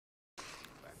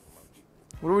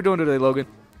What are we doing today, Logan?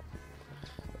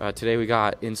 Today we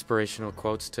got inspirational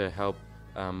quotes to help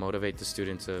motivate the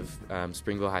students of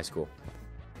Springville High School.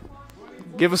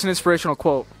 Give us an inspirational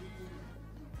quote.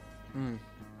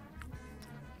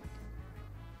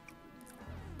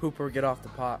 Poop or get off the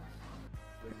pot.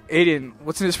 Aiden,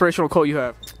 what's an inspirational quote you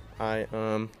have?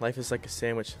 Life is like a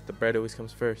sandwich. The bread always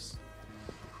comes first.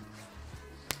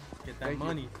 Get that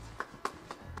money.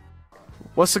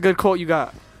 What's a good quote you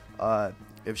got?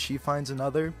 If she finds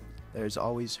another, there's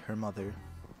always her mother.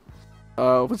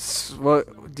 Do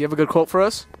you have a good quote for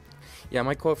us? Yeah,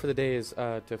 my quote for the day is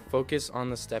to focus on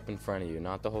the step in front of you,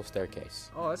 not the whole staircase.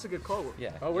 Oh, that's a good quote.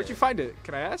 Yeah. Oh, where'd you find it?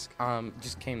 Can I ask?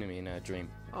 Just came to me in a dream.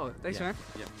 Oh, thanks, Yeah. man.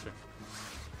 Yeah, sure.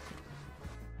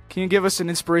 Can you give us an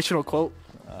inspirational quote?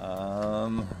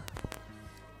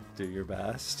 Do your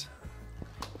best.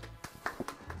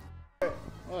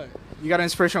 You got an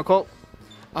inspirational quote?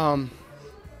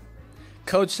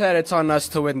 Coach said it's on us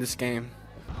to win this game.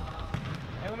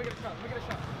 Hey, let me get a shot.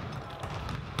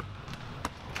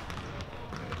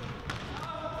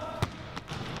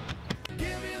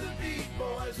 Give me the beat,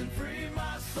 boys, and free.